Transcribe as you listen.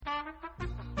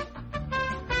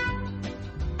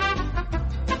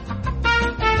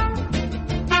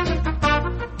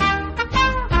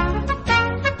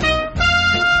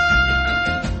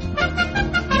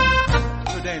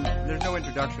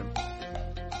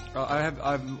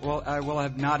I will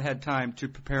have not had time to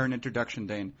prepare an introduction,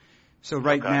 Dane. So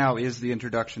right now is the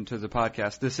introduction to the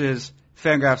podcast. This is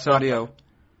Fangraphs Audio.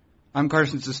 I'm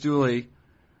Carson Sestouli.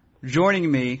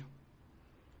 Joining me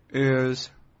is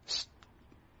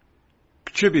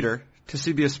contributor to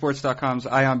CBSSports.com's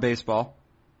Eye on Baseball.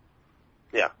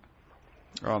 Yeah.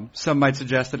 Some might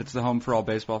suggest that it's the home for all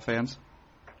baseball fans.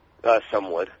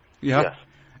 Some would. Yeah. Yes.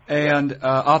 And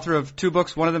author of 2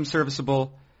 books, one of them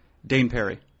serviceable, Dane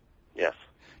Perry. Yes.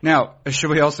 Now, should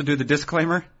we also do the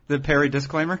disclaimer, the Perry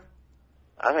disclaimer?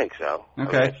 I think so.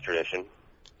 Okay. I mean, it's tradition.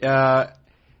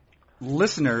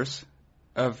 Listeners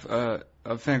of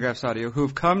Fangraphs Audio who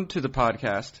have come to the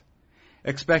podcast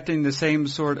expecting the same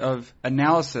sort of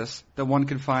analysis that one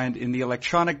can find in the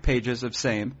electronic pages of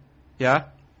SAME,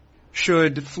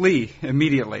 should flee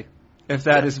immediately if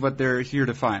that is what they're here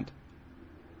to find.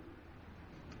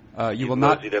 You will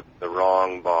not. Up the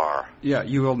wrong bar. Yeah,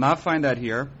 you will not find that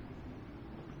here.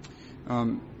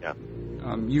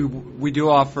 We do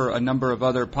offer a number of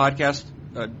other podcasts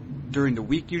during the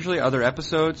week, usually other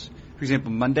episodes. For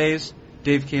example, Mondays,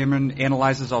 Dave Cameron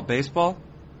analyzes all baseball.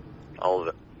 All of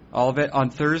it. All of it. On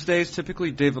Thursdays,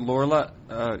 typically, David Lorla,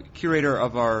 curator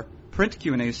of our print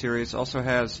Q&A series, also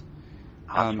has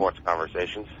Hot Sports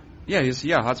Conversations.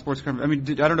 Yeah, Hot Sports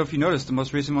Conversations. I don't know if you noticed, the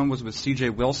most recent one was with C.J.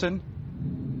 Wilson.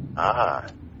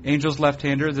 Angels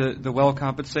left-hander, the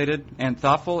well-compensated and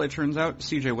thoughtful, it turns out,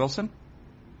 C.J. Wilson.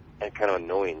 And kind of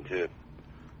annoying, too.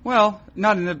 Well,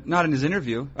 not in his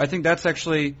interview. I think that's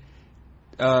actually...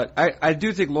 I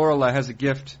do think Lorela has a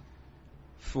gift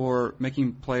for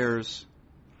making players...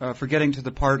 for getting to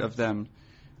the part of them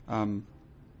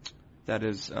that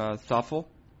is thoughtful.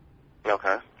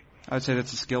 Okay. I would say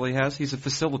that's a skill he has. He's a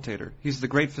facilitator. He's the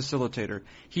great facilitator.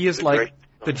 He is like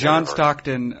the John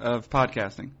Stockton of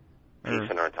podcasting.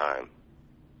 Peace in our time.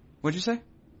 What'd you say?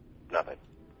 Nothing.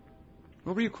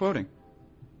 What were you quoting?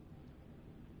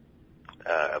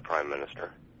 A prime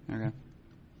minister. Okay.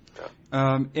 Yeah.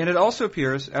 And it also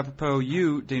appears, apropos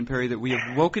you, Dane Perry, that we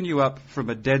have woken you up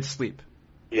from a dead sleep.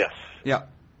 Yes. Yeah.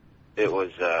 It was,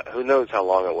 who knows how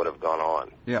long it would have gone on.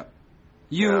 Yeah.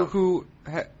 You who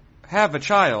have a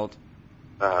child,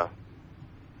 but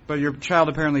your child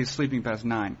apparently is sleeping past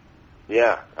 9.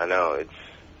 Yeah, I know.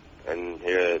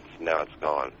 Now it's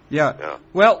gone. Yeah.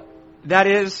 Well, that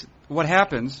is what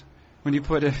happens when you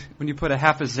put a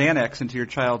half a Xanax into your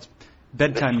child's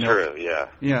bedtime milk. True, yeah.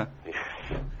 Yeah.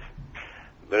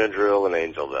 Benadryl and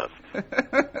angel dust.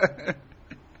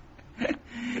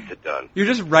 It's done. You're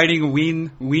just writing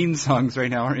Ween songs right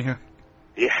now, aren't you?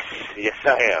 Yes,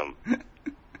 I am.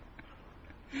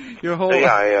 Your whole. So,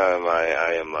 yeah,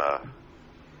 I am.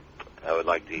 I would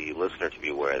like the listener to be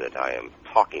aware that I am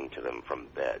talking to them from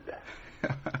bed.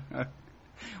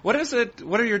 What is it?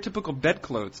 What are your typical bed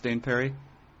clothes, Dane Perry?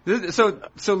 There's of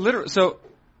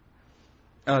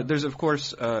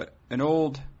course an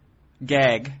old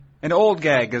gag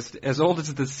as old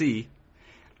as the sea.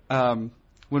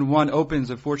 When one opens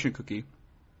a fortune cookie,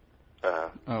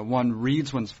 one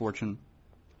reads one's fortune,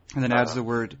 and then adds the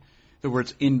words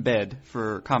 "in bed"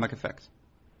 for comic effect.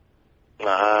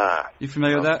 You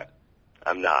familiar with that?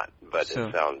 I'm not, but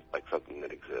it sounds like something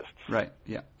that exists. Right.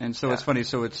 Yeah. And so it's funny.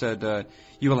 So it said,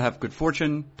 "You will have good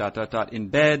fortune. ... in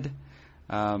bed.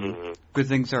 Good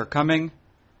things are coming. ...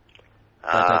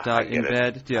 in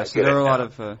bed." Yeah. So there are a lot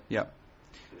of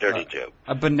dirty jokes.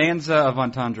 A bonanza of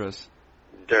entendres.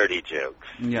 Dirty jokes.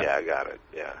 Yeah. I got it.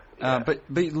 Yeah. But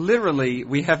literally,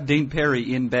 we have Dane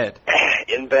Perry in bed.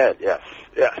 In bed, yes.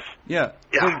 Yeah. Yeah.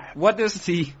 So what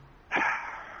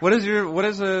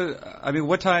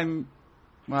time?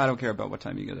 Well, I don't care about what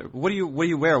time you go there. What do you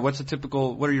wear? What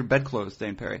are your bed clothes,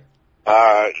 Dane Perry?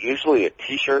 Usually a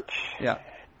t-shirt. Yeah.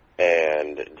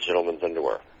 And gentleman's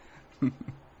underwear.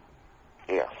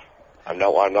 Yeah. I'm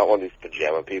not one of these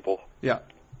pajama people. Yeah.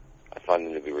 I find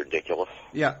them to be ridiculous.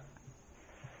 Yeah.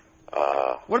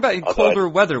 What about in colder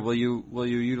weather? Will you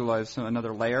utilize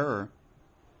another layer or?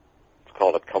 It's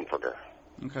called a comforter.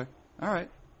 Okay. All right.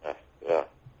 Yeah.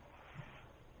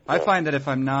 I find that if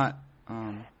I'm not,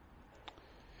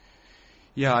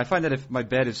 I find that if my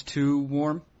bed is too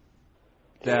warm,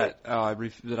 that I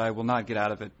will not get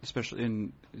out of it, especially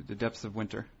in the depths of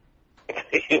winter.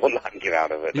 You will not get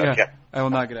out of it. Yeah, okay. I will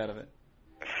not get out of it.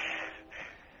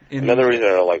 Another reason I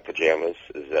don't like pajamas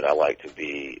is that I like to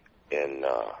be in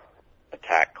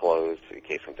attack clothes in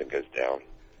case something goes down.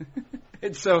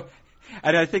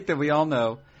 And I think that we all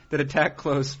know that attack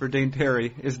clothes for Dane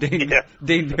Perry is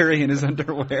Dane Perry in his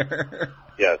underwear.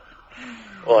 Yes.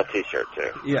 Well, a t-shirt, too.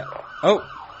 Yeah. Oh.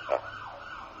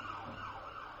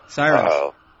 Sirens.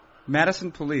 Uh-oh.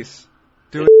 Madison police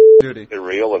doing duty. Is it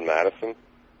real in Madison?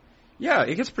 Yeah,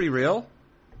 it gets pretty real.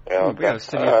 Yeah, okay. We got a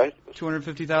city of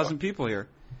 250,000 people here.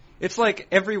 It's like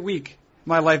every week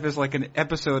my life is like an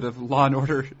episode of Law and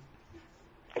Order.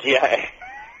 Yeah.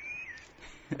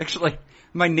 Actually,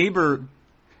 my neighbor,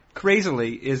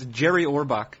 crazily, is Jerry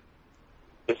Orbach.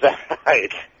 Is that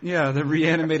right? Yeah, the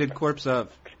reanimated corpse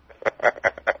of.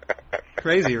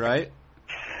 Crazy, right?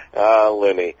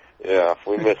 Lenny. Yeah,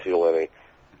 we miss you, Lenny.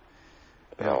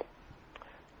 Yeah.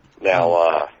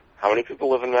 Now, how many people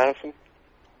live in Madison?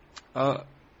 I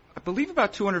believe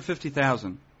about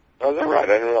 250,000. Oh, is that right?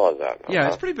 I didn't realize that. Yeah,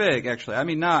 it's pretty big, actually. I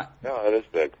mean, not... No, it is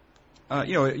big. I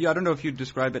don't know if you'd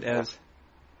describe it as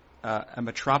a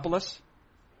metropolis.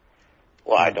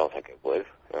 Well, I don't think it would.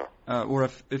 No. Or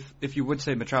if you would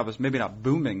say metropolis, maybe not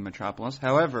booming metropolis.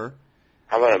 However...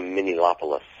 How about a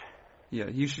mini-lopolis? Yeah,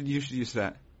 you should use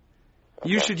that. Okay.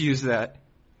 You should use that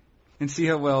and see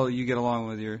how well you get along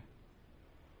with your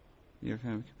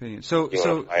companion.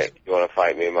 You want to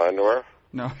fight me in my underwear?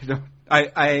 No, I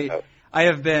don't. I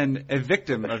have been a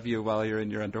victim of you while you're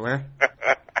in your underwear.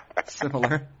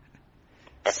 Similar.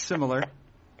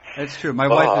 That's true. My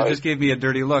wife just gave me a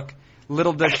dirty look.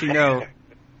 Little does she know.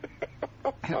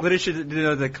 Little does she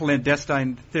know the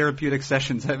clandestine therapeutic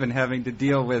sessions I've been having to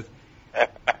deal with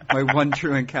my one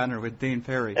true encounter with Dane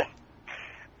Ferry.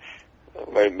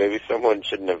 Maybe someone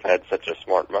shouldn't have had such a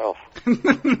smart mouth.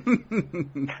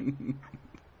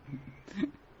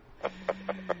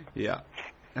 Yeah.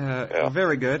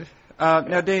 Very good.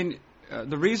 Now, Dane,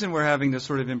 the reason we're having this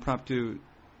sort of impromptu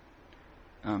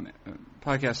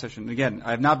podcast session, again,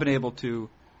 I have not been able to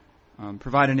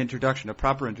provide a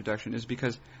proper introduction, is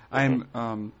because I'm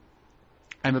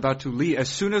about to leave. As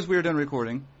soon as we're done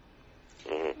recording,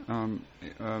 I'm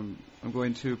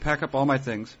going to pack up all my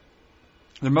things.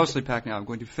 They're mostly packed now. I'm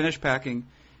going to finish packing,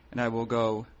 and I will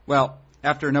go, well,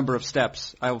 after a number of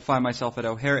steps, I will find myself at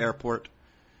O'Hare Airport,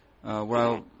 where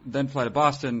I'll then fly to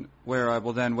Boston, where I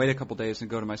will then wait a couple days and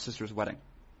go to my sister's wedding.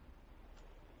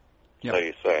 Yep. So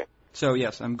you say. So,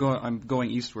 yes, I'm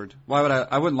going eastward. Why would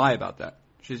I wouldn't lie about that.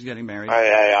 She's getting married.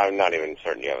 I'm not even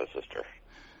certain you have a sister.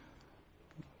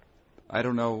 I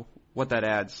don't know what that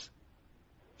adds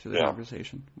to the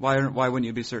conversation. Why wouldn't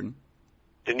you be certain?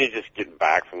 Didn't you just get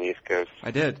back from the East Coast?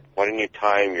 I did. Why didn't you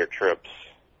time your trips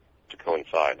to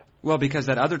coincide? Well, because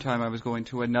that other time I was going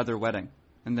to another wedding,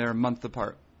 and they're a month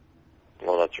apart.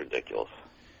 Well, that's ridiculous.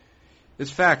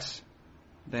 It's facts,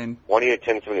 Dane. Why do you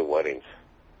attend so many weddings?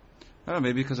 I don't know,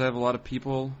 maybe because I have a lot of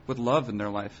people with love in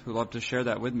their life who love to share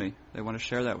that with me. They want to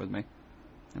share that with me.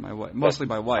 And my wife, mostly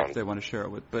my wife, they want to share it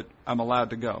with, but I'm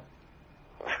allowed to go.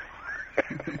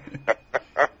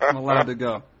 I'm allowed to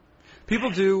go.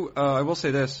 People do, I will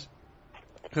say this,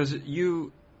 because I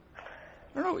don't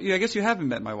know, I guess you haven't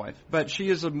met my wife, but she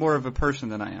is more of a person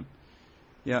than I am.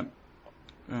 Yeah.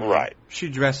 Right. She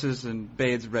dresses and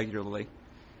bathes regularly.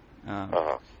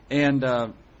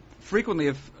 And frequently,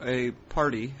 if a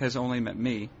party has only met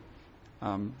me,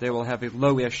 they will have a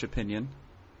low-ish opinion.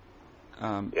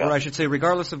 Or I should say,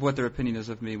 regardless of what their opinion is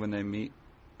of me when they meet,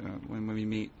 when we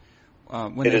meet.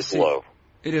 It is low.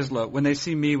 It is low. When they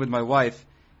see me with my wife,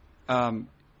 I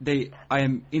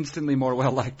am instantly more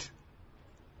well-liked.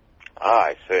 Ah,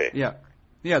 I see. Yeah.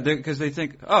 Yeah, because they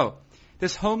think, oh,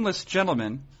 this homeless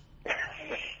gentleman,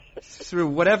 through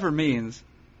whatever means,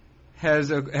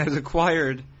 has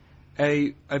acquired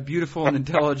a beautiful and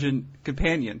intelligent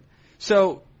companion.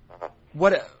 So,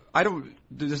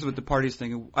 this is what the party's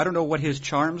thinking, I don't know what his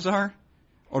charms are,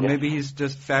 or maybe he's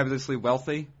just fabulously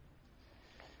wealthy.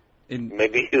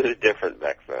 Maybe he was different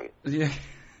back then. Yeah,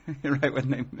 right when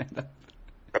they met up.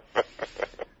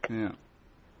 Yeah.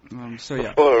 So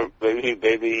yeah. Or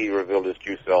maybe he revealed his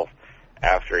true self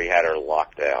after he had her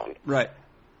locked down. Right.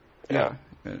 Yeah.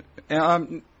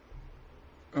 Now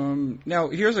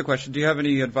here's a question: do you have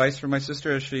any advice for my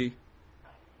sister as she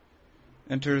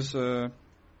enters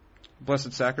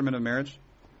Blessed Sacrament of marriage?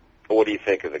 What do you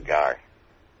think of the guy?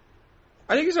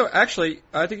 I think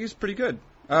he's pretty good.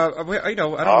 I don't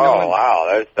know. Oh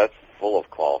wow, that's full of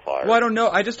qualifiers. Well, I don't know.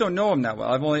 I just don't know him that well.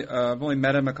 I've only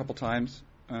met him a couple times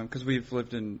because we've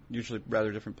lived in usually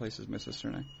rather different places, my sister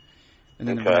and I. And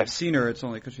then when I've seen her, it's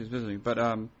only because she's visiting. But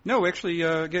no, we actually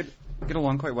get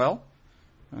along quite well.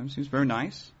 Seems very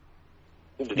nice.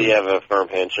 Did he have a firm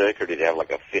handshake, or did he have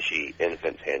like a fishy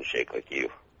infant's handshake like you?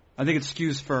 I think it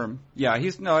skews firm. Yeah, I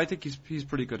think he's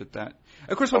pretty good at that.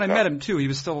 Of course, when I met him too, he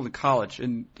was still in college,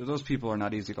 and those people are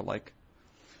not easy to like.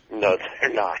 No,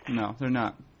 they're not. No, they're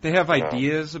not. They have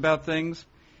ideas about things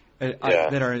that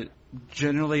are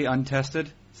generally untested,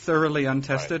 thoroughly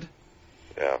untested.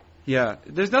 Right. Yeah. Yeah.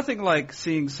 There's nothing like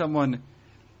seeing someone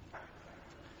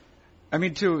I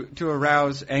mean, to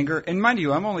arouse anger, and mind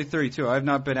you, I'm only 32. I've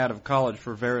not been out of college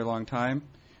for a very long time.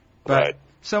 But right.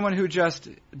 Someone who just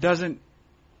doesn't,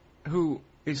 who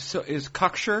is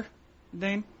cocksure,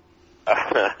 Dane,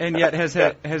 and yet has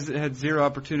had zero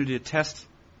opportunity to test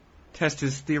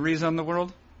his theories on the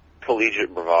world.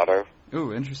 Collegiate bravado.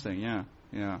 Ooh, interesting. Yeah.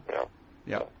 Yeah.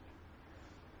 Yeah.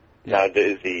 Now,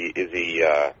 is he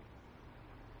a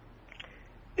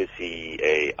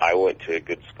I went to a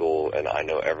good school and I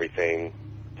know everything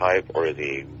type, or is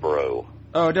he bro?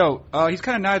 Oh, no. He's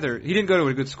kind of neither. He didn't go to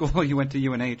a good school. He went to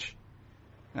UNH.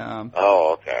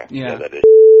 Oh, okay. Yeah. That is.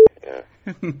 Yeah.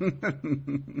 I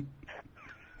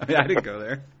mean, I didn't go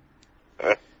there.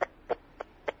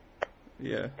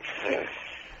 Yeah.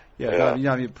 Yeah.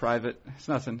 I mean, private. It's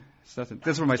nothing.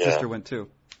 That's where my sister went too.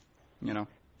 You know.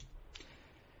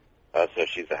 So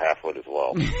she's a half-wit as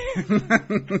well.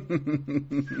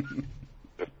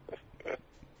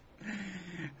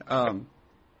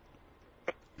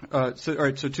 So, all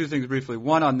right. So, two things briefly.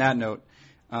 One, on that note,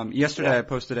 yesterday I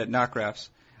posted at Knockraffs.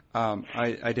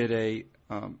 I did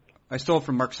I stole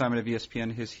from Mark Simon of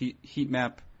ESPN his heat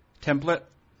map template,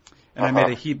 and I made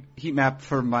a heat map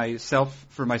for myself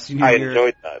for my senior year. I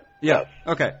enjoyed that. Yeah. Yes.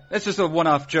 Okay. It's just a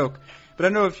one-off joke, but I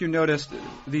don't know if you noticed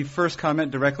the first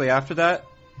comment directly after that.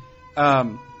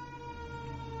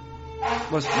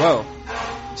 Was whoa,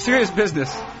 serious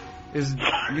business is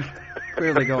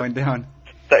clearly going down.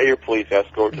 Is that your police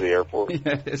escort to the airport?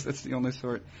 Yeah, it is. That's the only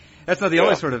sort. That's not the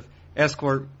only sort of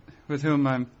escort with whom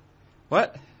I'm.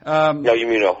 What? No, you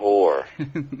mean a whore.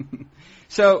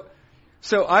 So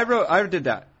I did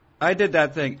that. I did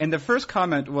that thing, and the first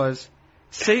comment was,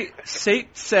 Sate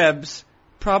Sebs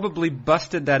probably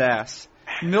busted that ass.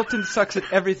 Milton sucks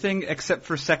at everything except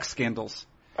for sex scandals.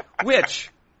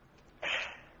 Which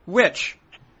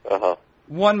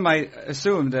one might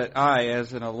assume that I,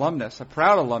 as an alumnus, a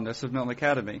proud alumnus of Milton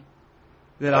Academy,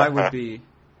 that I would be,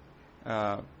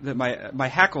 that my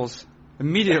hackles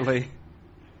immediately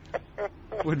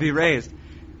would be raised.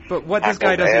 But what this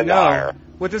guy doesn't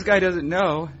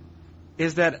know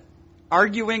is that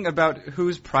arguing about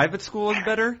whose private school is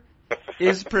better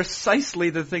is precisely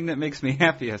the thing that makes me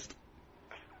happiest.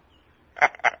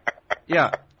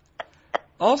 Yeah.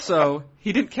 Also,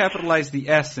 he didn't capitalize the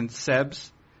S in Sebs,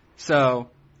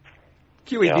 so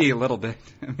QED a little bit.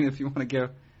 I mean, if you want to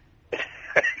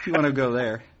go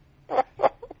there.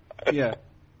 Yeah.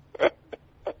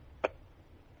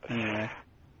 Anyway.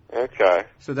 Okay.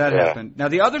 So that happened. Now,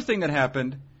 the other thing that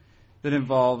happened that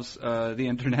involves the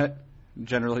internet,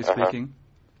 generally speaking,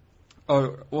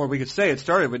 or we could say it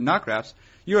started with Knockraffs.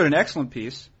 You wrote an excellent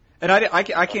piece, and I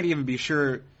can't even be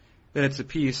sure that it's a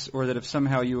piece, or that if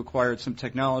somehow you acquired some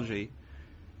technology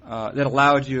that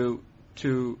allowed you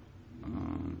to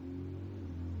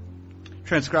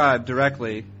transcribe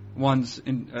directly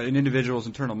an individual's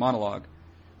internal monologue.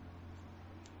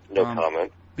 No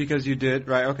comment. Because you did,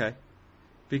 right, okay.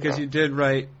 Because you did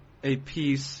write a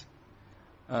piece,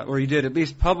 or you did at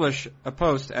least publish a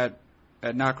post at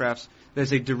Knockraffs.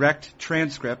 There's a direct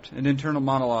transcript, an internal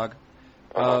monologue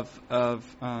of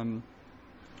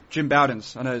Jim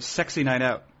Bowden's on a sexy night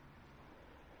out.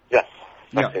 Yes,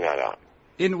 sexy night out.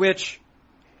 In which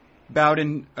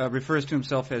Bowden refers to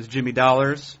himself as Jimmy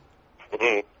Dollars,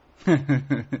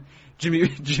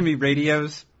 Jimmy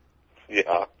Radios,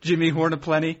 Jimmy Horn of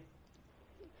Plenty,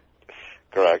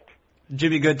 correct,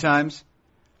 Jimmy Good Times.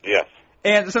 Yes.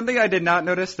 And something I did not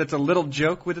notice that's a little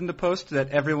joke within the post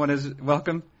that everyone is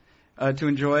welcome to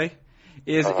enjoy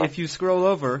is if you scroll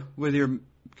over with your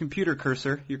computer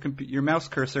cursor, your mouse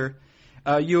cursor,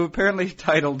 you apparently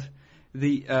titled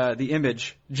the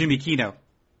image Jimmy Kino.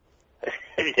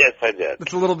 Yes, I did.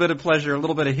 It's a little bit of pleasure, a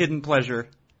little bit of hidden pleasure.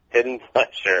 Hidden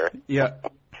pleasure. Yeah.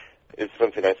 It's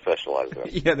something I specialize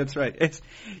in. Yeah, that's right.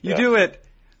 Do it.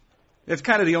 It's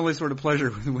kind of the only sort of pleasure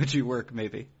with which you work,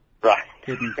 maybe. Right.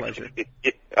 Hidden pleasure.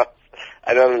 Yes.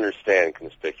 I don't understand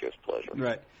conspicuous pleasure.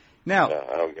 Right. Now, no,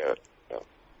 I don't get it. No.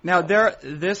 Now,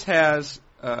 this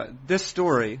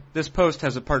post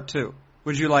has a part 2.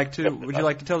 Would you like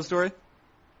to tell the story?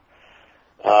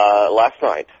 Last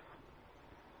night,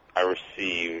 I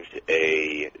received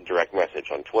a direct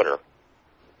message on Twitter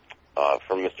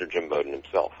from Mr. Jim Bowden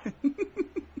himself.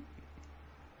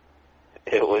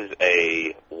 It was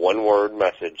a one-word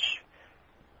message,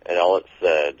 and all it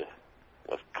said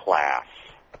was class.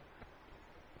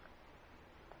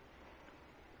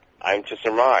 I'm to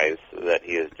surmise that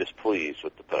he is displeased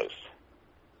with the post.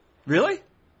 Really?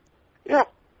 Yeah.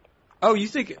 Oh, you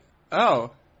think...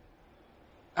 Oh,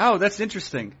 that's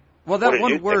interesting. Well, that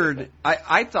one word,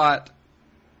 I thought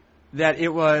that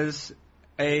it was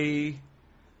a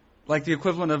like the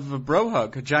equivalent of a bro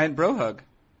hug, a giant bro hug.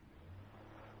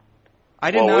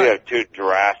 We have two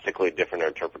drastically different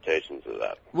interpretations of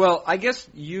that. Well, I guess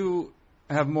you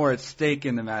have more at stake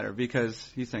in the matter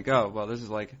because you think, oh, well, this is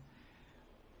like,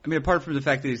 I mean, apart from the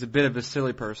fact that he's a bit of a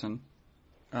silly person.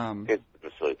 He's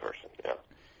a silly person, yeah.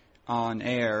 On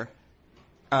air.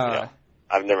 Yeah.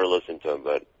 I've never listened to him,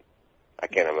 but I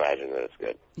can't imagine that it's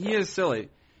good. He is silly.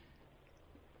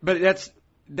 But that's...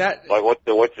 Like,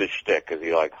 what's his shtick? Is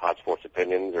he like hot sports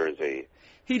opinions, or is he...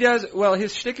 He does... Well,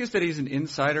 his shtick is that he's an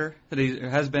insider, that he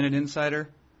has been an insider.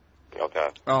 Okay.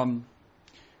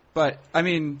 But, I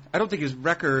mean, I don't think his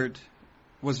record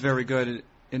was very good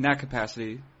in that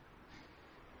capacity.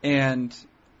 And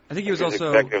I think he was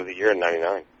also... Executive of the Year in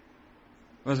 '99.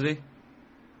 Was he? I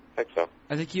think so.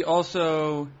 I think he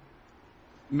also...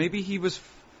 Maybe he was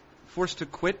forced to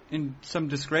quit in some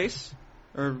disgrace?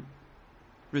 Or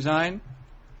resign?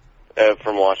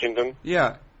 From Washington?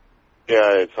 Yeah.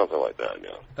 Yeah, it's something like that,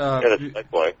 yeah. He had a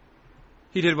segue.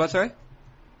 He did what, sorry?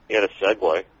 He had a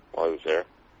segue while he was there.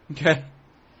 Okay.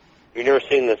 You've never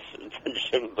seen this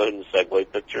Jim Bowden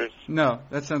segue pictures? No,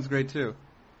 that sounds great, too.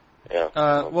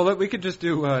 Yeah. Well, we could just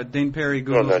do Dane Perry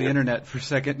Googles the Internet for a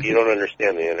second. You don't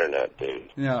understand the Internet,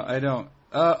 dude. No, I don't.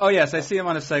 Oh, yes, I see him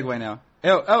on a Segway now.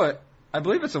 Oh, I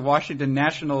believe it's a Washington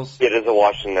Nationals... It is a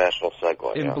Washington Nationals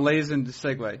Segway, emblazoned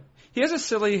Segway. He has a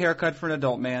silly haircut for an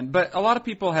adult man, but a lot of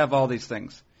people have all these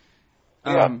things.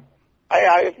 Yeah.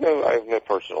 I have no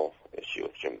personal issue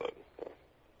with Jim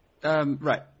Bowden.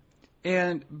 Right.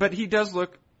 But he does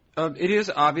look... it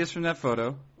is obvious from that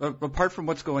photo, apart from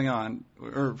what's going on,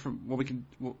 or from what we can...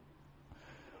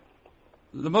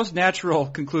 the most natural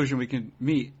conclusion we can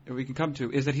come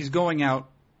to is that he's going out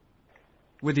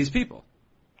with these people.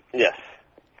 Yes.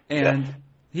 And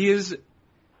he is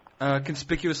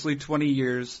conspicuously 20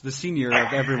 years the senior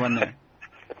of everyone there.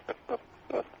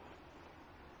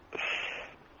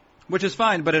 Which is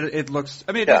fine, but it looks...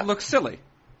 I mean, it looks silly.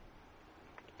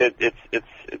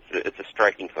 It's a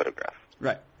striking photograph.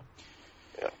 Right.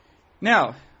 Yeah.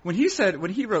 Now, when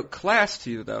he wrote class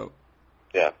to you, though...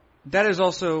 Yeah. There's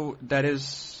a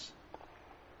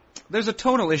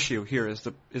tonal issue here is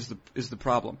the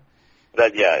problem.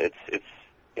 It's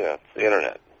the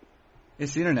Internet.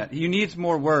 It's the Internet. He needs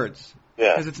more words.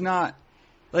 Yeah. Because it's not...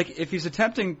 Like, if he's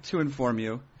attempting to inform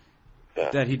you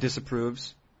that he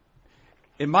disapproves,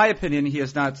 in my opinion, he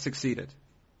has not succeeded.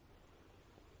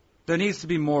 There needs to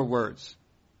be more words.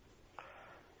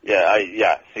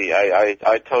 See,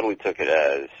 I totally took it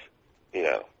as,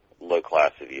 low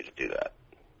class of you to do that.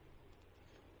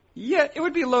 Yeah, it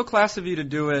would be low class of you to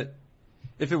do it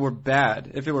if it were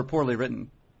bad, if it were poorly written.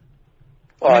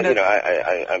 Well,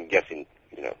 I'm guessing,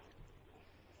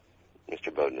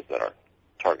 Mr. Bowden is not our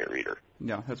target reader.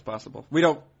 No, that's possible. We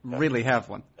don't really have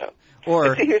one. No.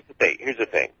 Or see, here's the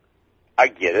thing. I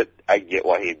get it. I get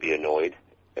why he'd be annoyed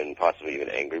and possibly even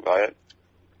angry by it.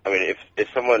 I mean, if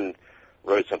someone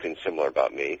wrote something similar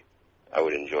about me, I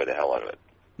would enjoy the hell out of it.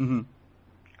 Mm-hmm.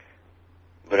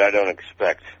 But I don't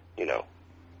expect,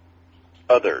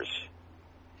 others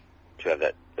to have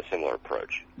a similar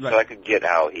approach. Right. So I could get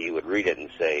how he would read it and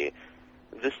say,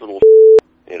 this little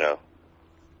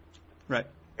Right.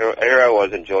 Here I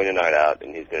was enjoying a night out,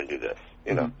 and he's going to do this,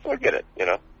 Mm-hmm. So I get it,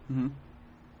 Mm-hmm.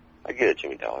 I get it,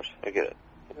 Jimmy Dollars. I get it,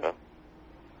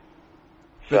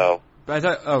 So. But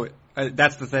I thought,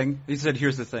 that's the thing? You said,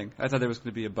 here's the thing. I thought there was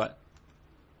going to be a but.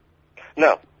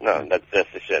 No, that's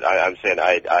the shit. I'm saying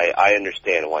I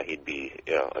understand why he'd be,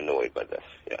 annoyed by this.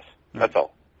 Yes, that's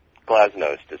all.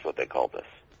 Glasnost is what they call this.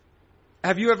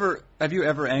 Have you ever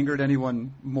angered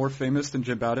anyone more famous than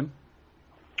Jim Bowden?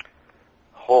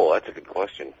 Oh, that's a good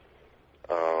question.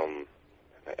 Have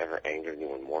I ever angered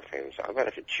anyone more famous? I'm gonna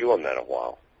have to chew on that a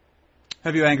while.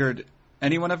 Have you angered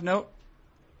anyone of note?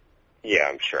 Yeah,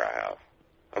 I'm sure I have.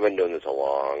 I've been doing this a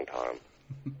long time.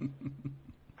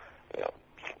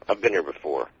 I've been here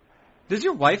before. Does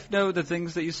your wife know the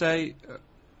things that you say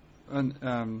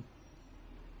on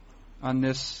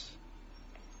this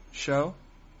show?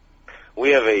 We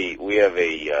have a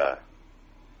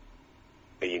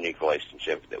unique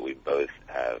relationship that we both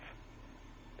have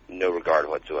no regard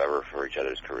whatsoever for each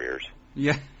other's careers.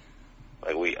 Yeah.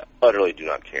 Like, we utterly do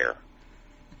not care.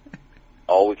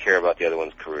 All we care about the other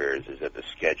one's careers is that the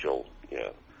schedule,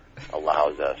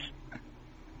 allows us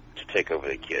to take over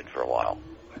the kid for a while.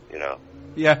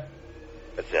 Yeah.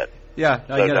 That's it. Yeah,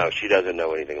 I get it. She doesn't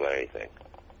know anything about anything.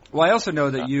 Well, I also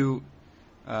know that you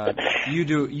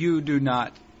do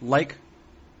not like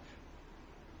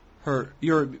her.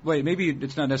 Maybe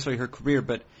it's not necessarily her career,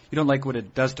 but you don't like what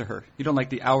it does to her. You don't like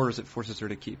the hours it forces her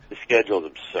to keep. The schedule's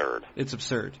absurd. It's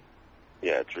absurd.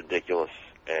 Yeah, it's ridiculous,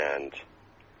 and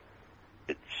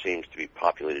it seems to be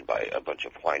populated by a bunch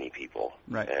of whiny people.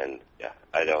 Right. And yeah,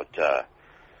 I don't.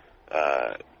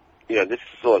 This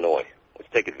is Illinois.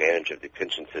 Let's take advantage of the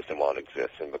pension system while it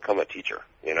exists and become a teacher.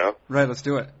 Right. Let's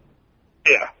do it.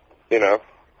 Yeah.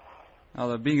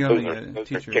 Although being those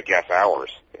teacher, are kick-ass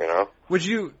hours. Would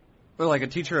you, like a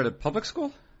teacher at a public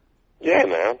school? Yeah,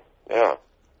 man. Yeah.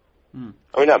 I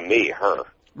mean, not me, her.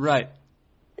 Right.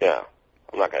 Yeah.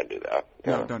 I'm not going to do that.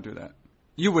 No, don't do that.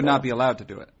 You would not be allowed to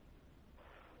do it.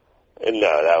 No,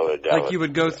 that would... you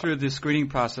would go through the screening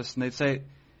process, and they'd say,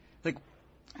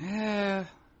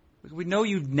 we know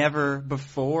you've never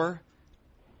before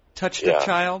touched a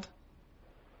child.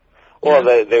 Well,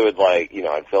 they would,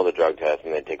 I'd fill the drug test,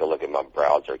 and they'd take a look at my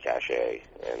browser cache,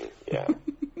 and, yeah.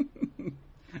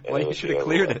 Well, you should have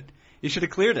cleared it. You should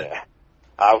have cleared it. Yeah.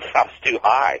 I was too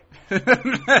high.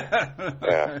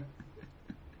 Yeah.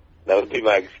 That would be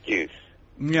my excuse.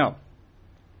 No.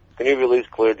 Can you have at least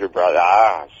cleared your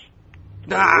browser?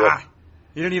 You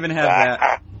didn't even have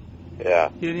that. Yeah.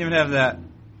 You didn't even have that.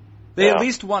 They at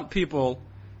least want people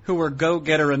who are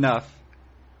go-getter enough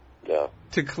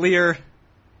to clear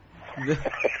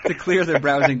their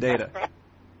browsing data.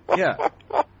 Yeah.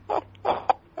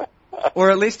 Or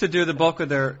at least to do the bulk of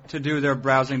their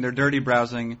browsing, their dirty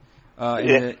browsing,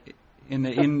 in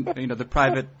the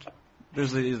private,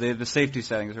 there's the safety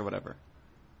settings or whatever.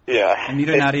 Yeah. And you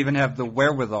do not even have the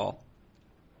wherewithal.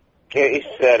 Can't you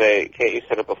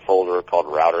set up a folder called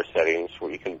router settings where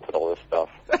you can put all this stuff?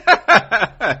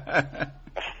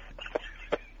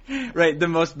 Right, the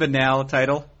most banal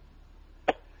title.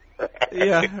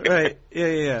 Yeah, right.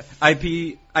 Yeah.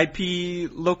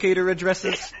 IP locator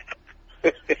addresses.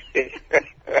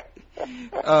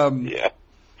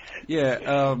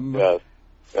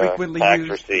 Frequently tax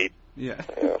used. receipt. Yeah.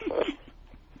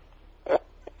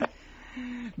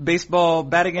 Baseball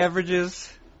batting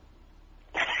averages.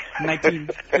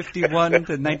 1951 to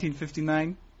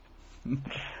 1959.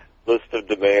 List of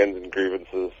demands and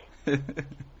grievances.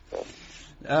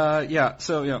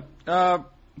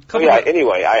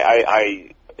 Anyway,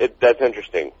 that's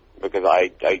interesting because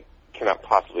I cannot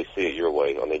possibly see it your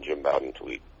way on the Jim Bowden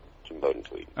tweet.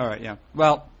 All right, yeah.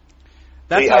 Well,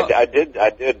 I did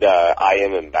I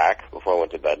am him back before I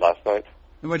went to bed last night.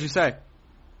 And what'd you say?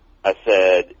 I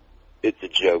said, "It's a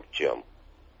joke, Jim."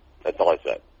 That's all I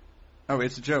said. Oh,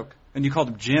 it's a joke. And you called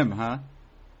him Jim, huh?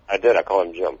 I did. I called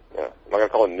him Jim. Yeah. I'm not going to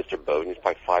call him Mr. Bowden. He's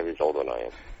probably 5 years older than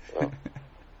I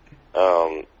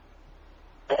am.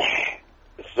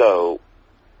 So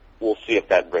we'll see if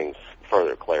that brings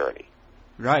further clarity.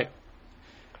 Right.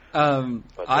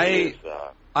 I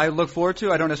look forward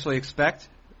to, I don't necessarily expect,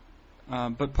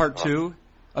 but part 2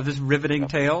 of this riveting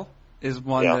tale is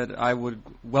one that I would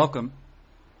welcome.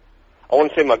 I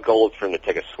want to say my goal is for him to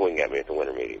take a swing at me at the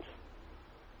winter meetings.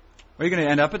 Are you going to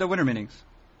end up at the winter meetings?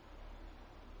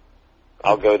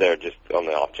 I'll go there just on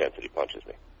the off chance that he punches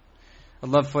me. I'd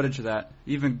love footage of that.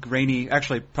 Even grainy,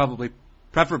 actually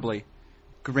preferably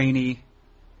grainy,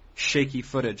 shaky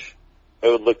footage. It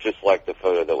would look just like the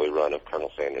photo that we run of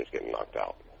Colonel Sanders getting knocked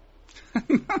out.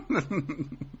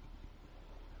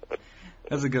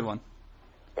 That's a good one.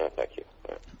 Thank you.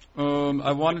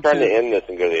 I wanted You're trying to end this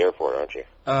and go to the airport, aren't you?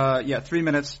 Yeah, 3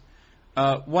 minutes.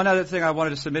 One other thing I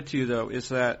wanted to submit to you, though, is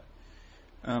that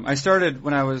I started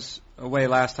when I was away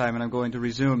last time, and I'm going to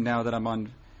resume now that I'm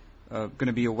going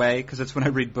to be away, because that's when I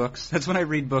read books. That's when I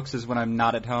read books is when I'm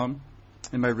not at home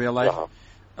in my real life.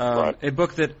 Right. A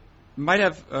book that might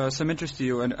have some interest to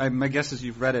you, and my guess is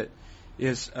you've read it,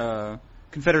 is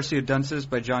Confederacy of Dunces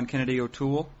by John Kennedy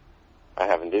O'Toole. I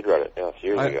have indeed read it, yes,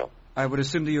 years ago. I would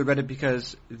assume that you had read it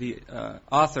because the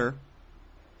author,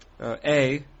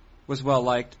 A, was well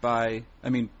liked by,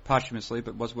 posthumously,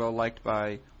 but was well liked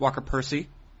by Walker Percy.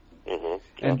 Mm-hmm.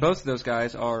 And both of those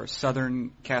guys are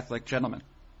Southern Catholic gentlemen.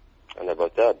 And they're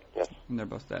both dead, yes. And they're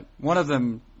both dead. One of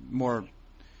them more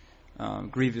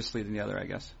grievously than the other, I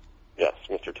guess. Yes,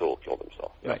 Mr. Toole killed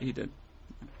himself. Yes. Right, he did.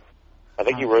 I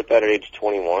think you wrote that at age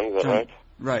 21, is that right?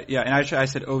 Right, yeah, and I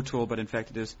said O'Toole, but in fact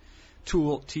it is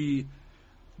Toole, T-O-O-L-E,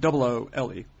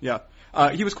 yeah.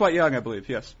 He was quite young, I believe,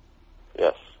 yes.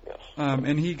 Yes.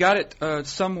 And he got it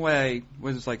some way,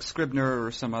 was like Scribner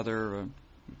or some other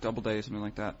Doubleday, something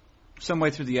like that. Some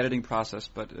way through the editing process,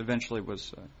 but eventually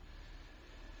was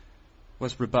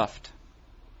rebuffed.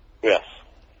 Yes.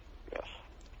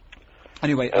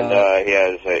 Anyway, and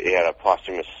he had a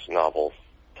posthumous novel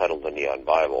titled The Neon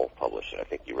Bible published. I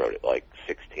think he wrote it like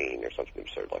 16 or something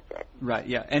absurd like that. Right.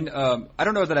 Yeah, and I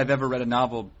don't know that I've ever read a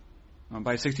novel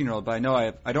by a 16-year-old, but I know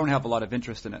I don't have a lot of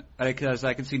interest in it because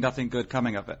I can see nothing good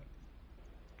coming of it.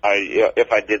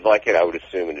 If I did like it, I would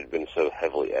assume it had been so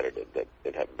heavily edited that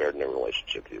it had bear no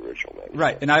relationship to the original manuscript.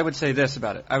 Right, and I would say this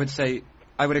about it. I would say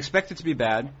I would expect it to be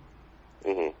bad,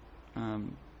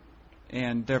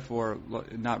 and therefore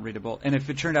not readable. And if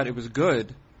it turned out it was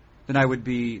good, then I would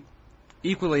be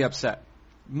equally upset,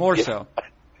 more so.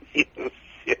 Yes,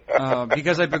 yeah.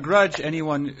 Because I begrudge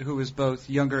anyone who is both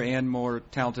younger and more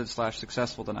talented /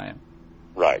 successful than I am.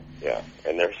 Right, yeah.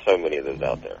 And there's so many of those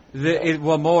out there.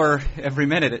 Well, more every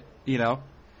minute, you know.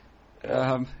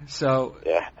 Yeah. So,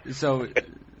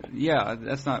 yeah,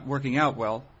 that's not working out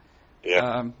well.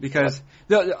 Yeah. Because,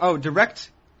 direct,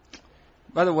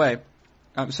 by the way,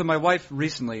 so my wife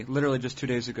recently, literally just 2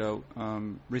 days ago,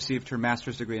 received her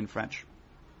master's degree in French.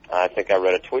 I think I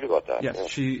read a tweet about that.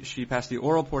 Yes, yeah. she passed the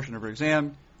oral portion of her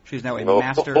exam. She's now a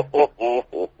master.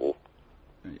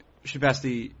 She passed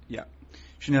the,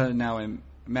 she's now a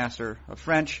master of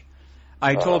French.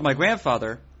 I told my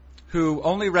grandfather, who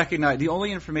only recognized, the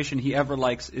only information he ever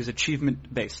likes is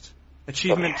achievement-based.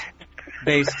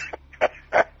 Achievement-based,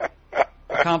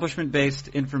 accomplishment-based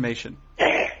information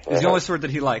is the only sort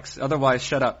that he likes. Otherwise,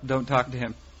 shut up. Don't talk to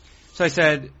him. So I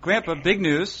said, Grandpa, big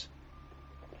news.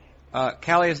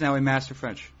 Callie is now a master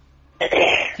French.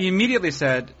 He immediately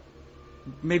said,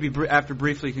 maybe after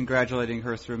briefly congratulating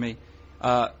her through me,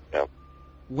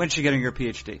 when's she getting her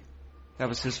PhD? That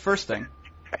was his first thing.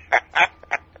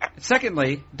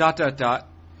 Secondly, ...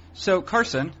 So,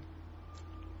 Carson,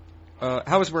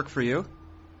 how was work for you?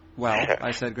 Well,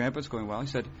 I said, Grandpa, it's going well. He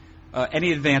said,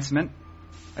 any advancement?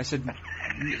 I said,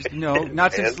 no,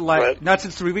 not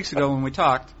since 3 weeks ago when we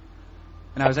talked,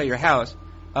 and I was at your house.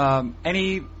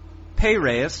 Any pay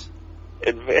raise?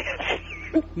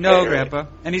 No, Grandpa.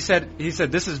 And he said,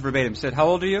 this is verbatim. He said, how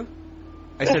old are you?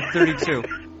 I said, 32.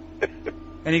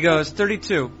 And he goes,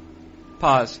 32.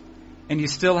 Pause. And you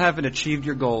still haven't achieved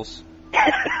your goals.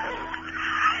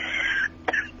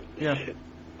 Yeah.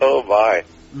 Oh, my.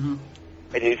 Mm-hmm.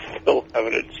 And you still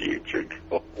haven't achieved your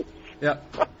goals. Yeah.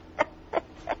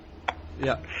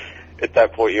 Yeah. At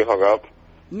that point, you hung up?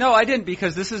 No, I didn't,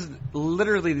 because this is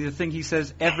literally the thing he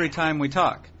says every time we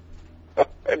talk.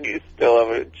 And you still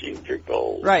haven't achieved your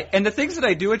goals. Right. And the things that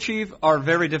I do achieve are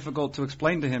very difficult to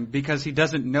explain to him because he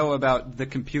doesn't know about the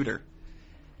computer.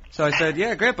 So I said,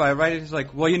 yeah, Grandpa, I write it. He's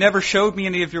like, well, you never showed me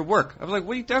any of your work. I was like,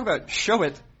 what are you talking about? Show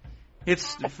it.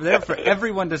 It's there for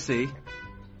everyone to see.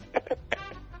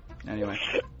 Anyway.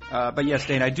 But yes,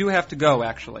 Dane, I do have to go,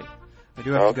 actually. I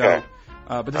do have to go.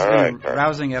 But this has been a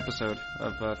rousing episode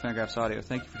of Fangraphs Audio.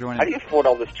 Thank you for joining me. How do you afford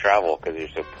all this travel because you're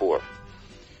so poor?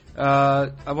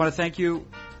 I want to thank you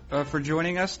for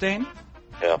joining us, Dane.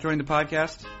 Yeah. Joining the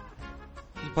podcast.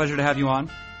 It's a pleasure to have you on.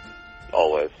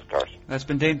 Always, Carson. That's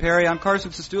been Dane Perry. I'm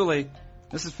Carson Sestouli.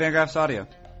 This is Fangraphs Audio.